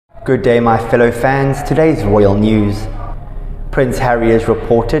Good day my fellow fans, today's royal news. Prince Harry is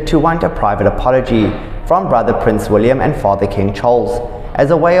reported to want a private apology from brother Prince William and father King Charles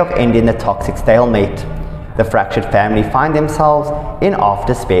as a way of ending the toxic stalemate. The fractured family find themselves in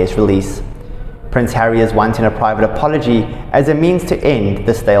after Spare's release. Prince Harry is wanting a private apology as a means to end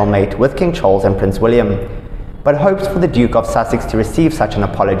the stalemate with King Charles and Prince William, but hopes for the Duke of Sussex to receive such an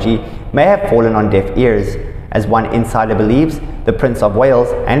apology may have fallen on deaf ears, as one insider believes the Prince of Wales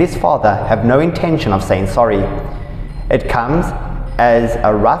and his father have no intention of saying sorry. It comes as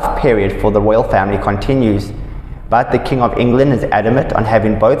a rough period for the royal family continues, but the King of England is adamant on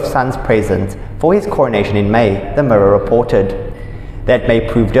having both sons present for his coronation in May, the Mirror reported. That may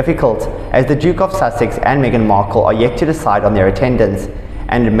prove difficult, as the Duke of Sussex and Meghan Markle are yet to decide on their attendance,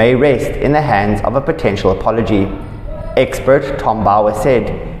 and it may rest in the hands of a potential apology. Expert Tom Bauer said,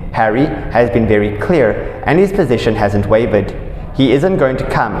 "Harry has been very clear and his position hasn't wavered. He isn't going to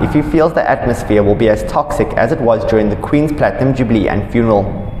come if he feels the atmosphere will be as toxic as it was during the Queen's Platinum Jubilee and funeral.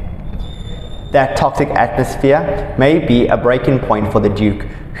 That toxic atmosphere may be a breaking point for the Duke,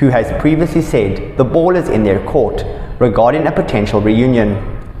 who has previously said the ball is in their court regarding a potential reunion."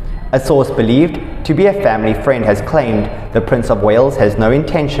 A source believed to be a family friend has claimed the Prince of Wales has no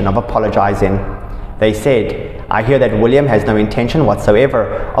intention of apologizing. They said, "I hear that William has no intention whatsoever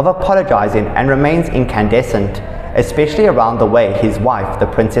of apologizing and remains incandescent, especially around the way his wife, the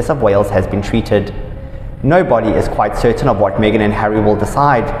Princess of Wales, has been treated." Nobody is quite certain of what Meghan and Harry will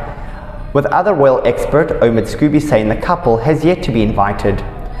decide, with other royal expert Omid Scooby saying the couple has yet to be invited.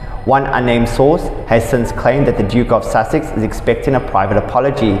 One unnamed source has since claimed that the Duke of Sussex is expecting a private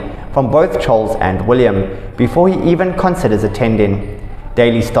apology from both Charles and William before he even considers attending.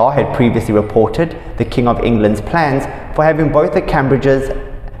 Daily Star had previously reported the King of England's plans for having both the Cambridge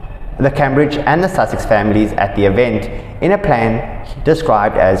and the Sussex families at the event, in a plan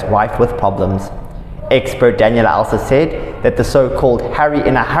described as rife with problems. Expert Daniel also said that the so-called Harry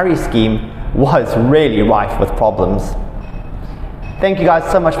in a Hurry scheme was really rife with problems. Thank you guys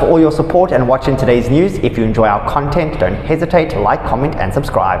so much for all your support and watching today's news. If you enjoy our content, don't hesitate to like, comment and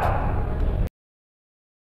subscribe.